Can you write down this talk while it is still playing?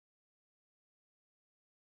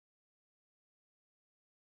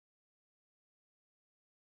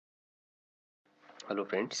Hello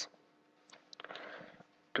friends,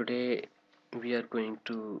 today we are going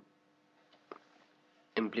to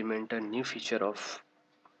implement a new feature of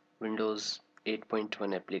Windows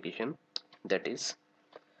 8.1 application, that is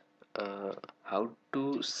how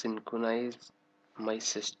to synchronize my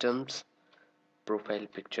system's profile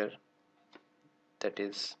picture, that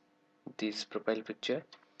is this profile picture,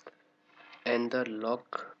 and the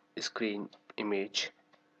lock screen image,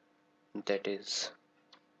 that is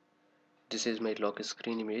this is my lock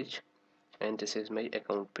screen image and this is my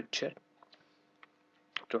account picture.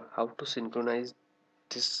 So how to synchronize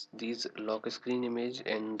these lock screen image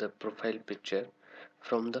and the profile picture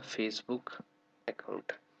from the Facebook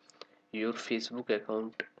account. Your Facebook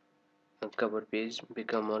account cover page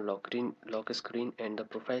become a lock screen and the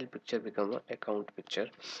profile picture become a account picture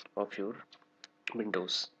of your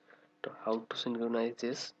Windows. So how to synchronize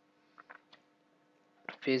this?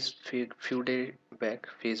 Few days back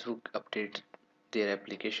Facebook updated their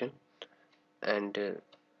application and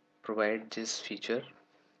provide this feature.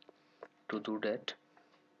 To do that,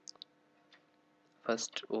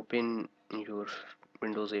 first open your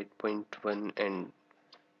Windows 8.1 and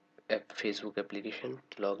Facebook application,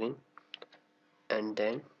 login, and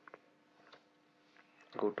then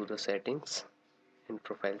go to the settings and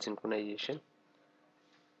profile synchronization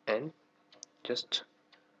and just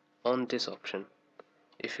on this option.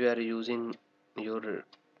 If you are using your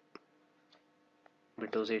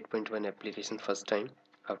Windows 8.1 application first time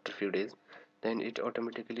after few days, then it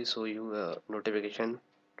automatically show you a notification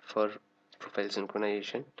for profile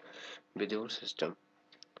synchronization with your system.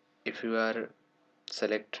 If you are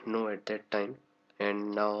select no at that time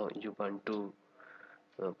and now you want to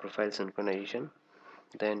profile synchronization,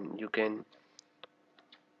 then you can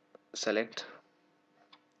select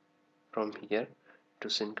from here to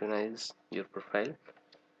synchronize your profile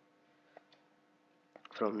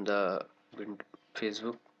from the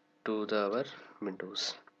Facebook to our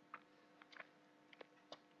Windows.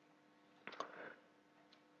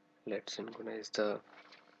 Let's synchronize the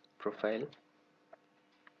profile.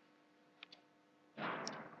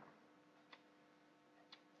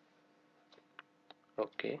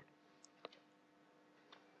 Okay,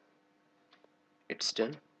 it's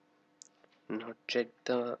done. Now check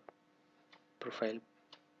the profile.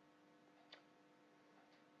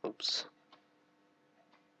 Oops,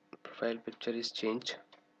 profile picture is changed.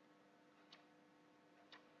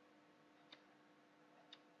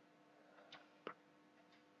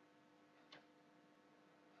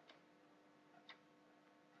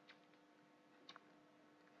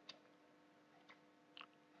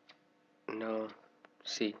 Now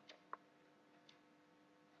see,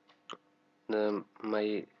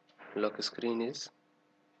 my lock screen is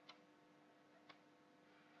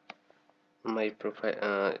my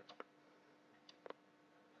profile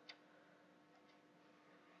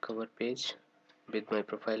cover page with my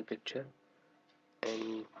profile picture,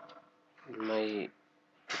 and my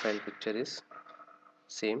profile picture is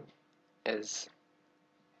same as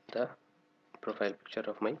the profile picture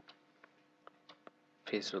of my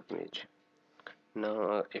Facebook page.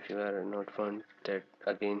 Now if you are not want that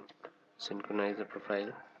again synchronize the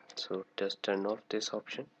profile, so just turn off this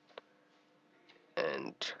option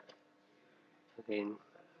and again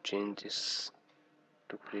change this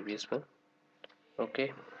to previous one.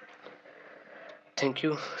 Okay, thank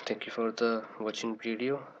you for the watching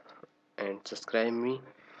video and subscribe me